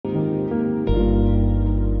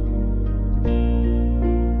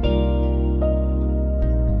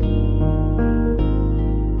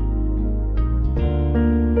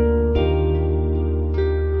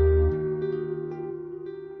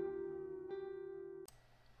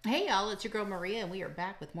Hey y'all, it's your girl Maria and we are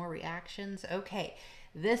back with more reactions. Okay,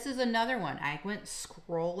 this is another one. I went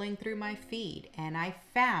scrolling through my feed and I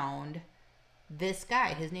found this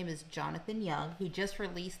guy. His name is Jonathan Young. He just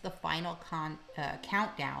released the final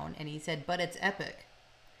countdown and he said, but it's epic.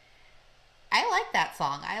 I like that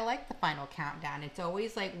song. I like the final countdown. It's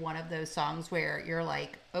always like one of those songs where you're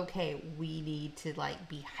like, okay, we need to like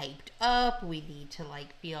be hyped up. We need to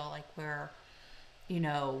like feel like we're, you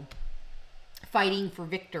know, fighting for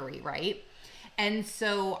victory, right? And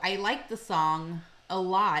so I like the song a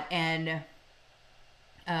lot, and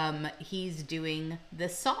he's doing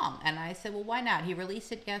this song, and I said, well, why not? He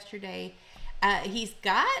released it yesterday. He's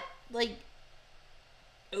got like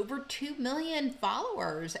over 2 million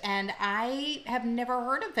followers, and I have never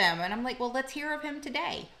heard of him, and I'm like, well, let's hear of him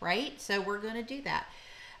today, right? So we're gonna do that.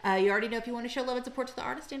 You already know if you want to show love and support to the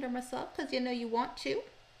artist and or myself, because you know you want to.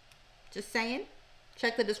 Just saying.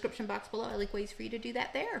 Check the description box below. I like ways for you to do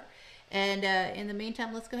that there. And in the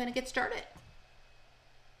meantime, let's go ahead and get started.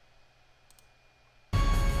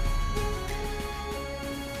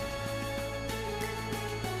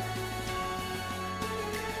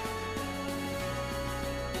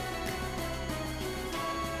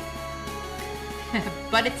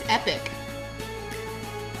 But it's epic.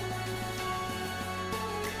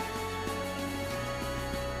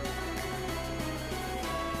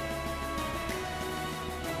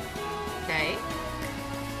 Okay.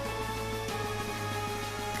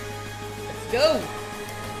 Let's go.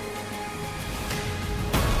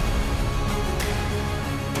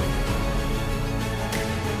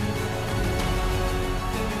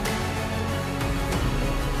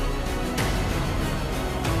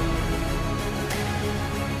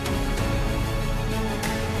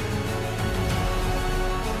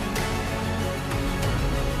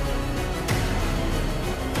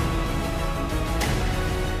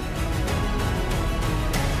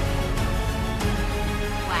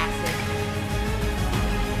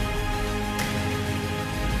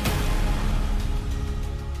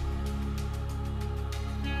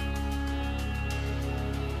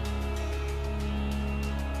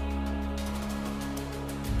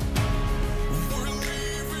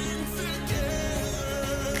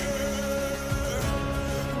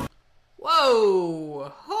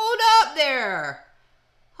 Whoa, hold up there.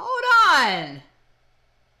 Hold on.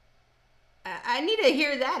 I need to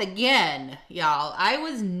hear that again, y'all. I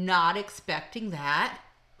was not expecting that.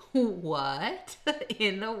 What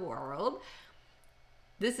in the world?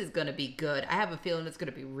 This is going to be good. I have a feeling it's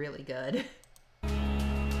going to be really good.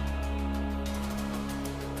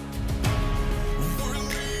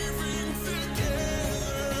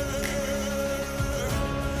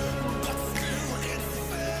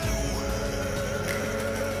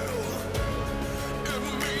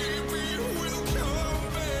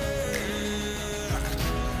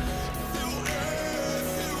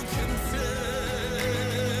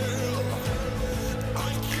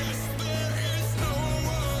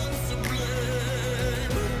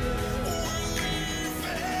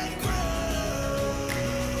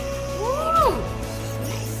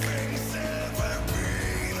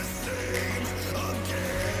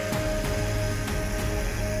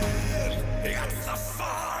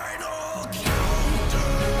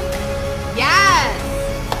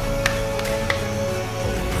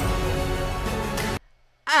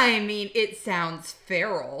 I mean, it sounds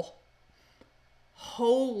feral.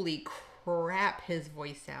 Holy crap, his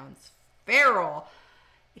voice sounds feral.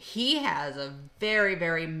 He has a very,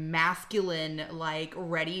 very masculine, like,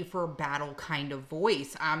 ready for battle kind of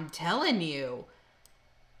voice. I'm telling you.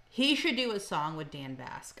 He should do a song with Dan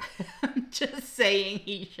Vasc. I'm just saying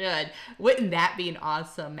he should. Wouldn't that be an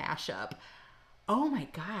awesome mashup? Oh my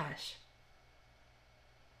gosh.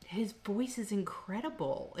 His voice is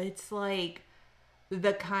incredible. It's like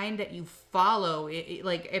the kind that you follow.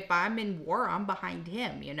 Like, if I'm in war, I'm behind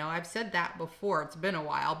him. You know, I've said that before. It's been a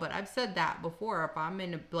while, but I've said that before. If I'm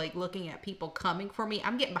in, like, looking at people coming for me,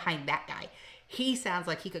 I'm getting behind that guy. He sounds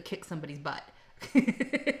like he could kick somebody's butt. And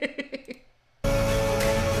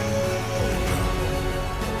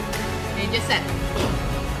he just said,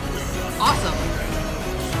 awesome.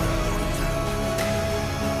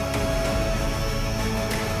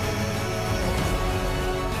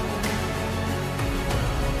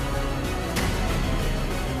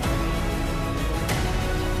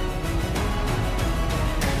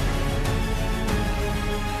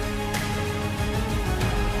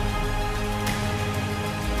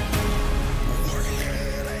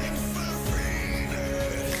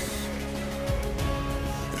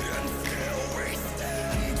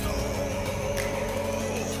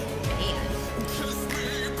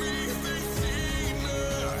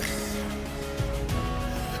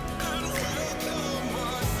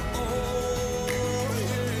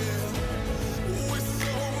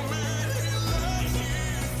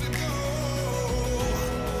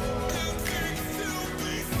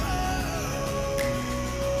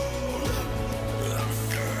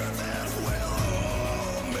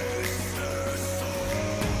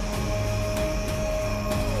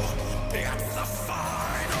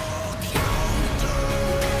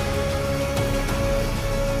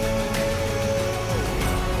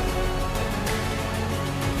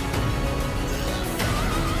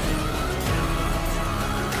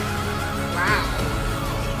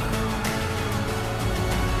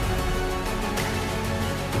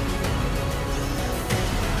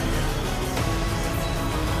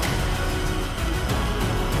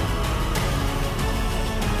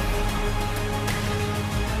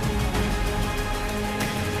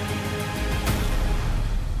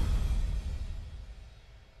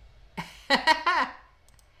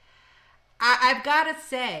 I've got to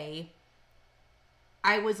say,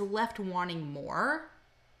 I was left wanting more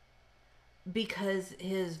because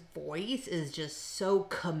his voice is just so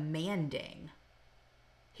commanding.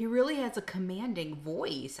 He really has a commanding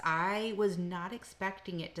voice. I was not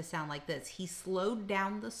expecting it to sound like this. He slowed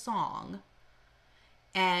down the song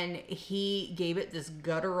and he gave it this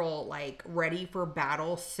guttural, like, ready for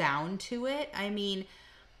battle sound to it. I mean,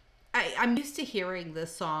 I'm used to hearing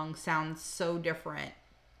this song sound so different.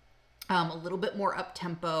 A little bit more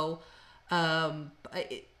up-tempo.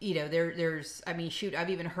 You know, there's, I mean, shoot, I've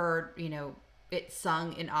even heard, you know, it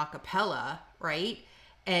sung in a cappella, right?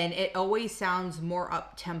 And it always sounds more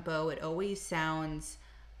up-tempo. It always sounds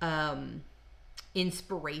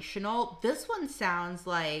inspirational. This one sounds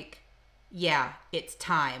like, yeah, it's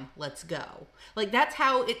time. Let's go. Like, that's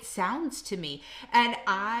how it sounds to me. And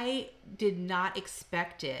I did not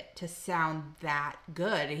expect it to sound that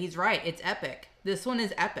good. He's right. It's epic. This one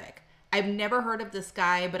is epic. I've never heard of this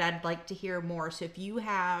guy, but I'd like to hear more. So if you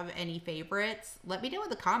have any favorites, let me know in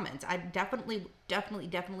the comments. I definitely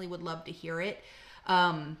would love to hear it.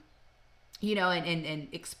 You know, and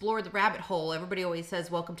explore the rabbit hole. Everybody always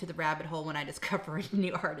says, welcome to the rabbit hole when I discover a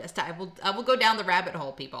new artist. I will go down the rabbit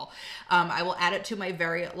hole, people. I will add it to my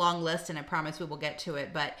very long list, and I promise we will get to it.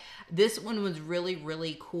 But this one was really,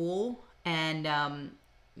 really cool. And,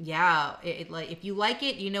 yeah, like, if you like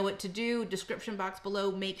it, you know what to do. Description box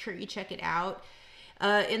below. Make sure you check it out.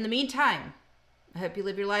 In the meantime, I hope you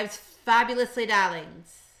live your lives fabulously,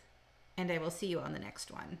 darlings. And I will see you on the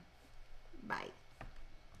next one. Bye.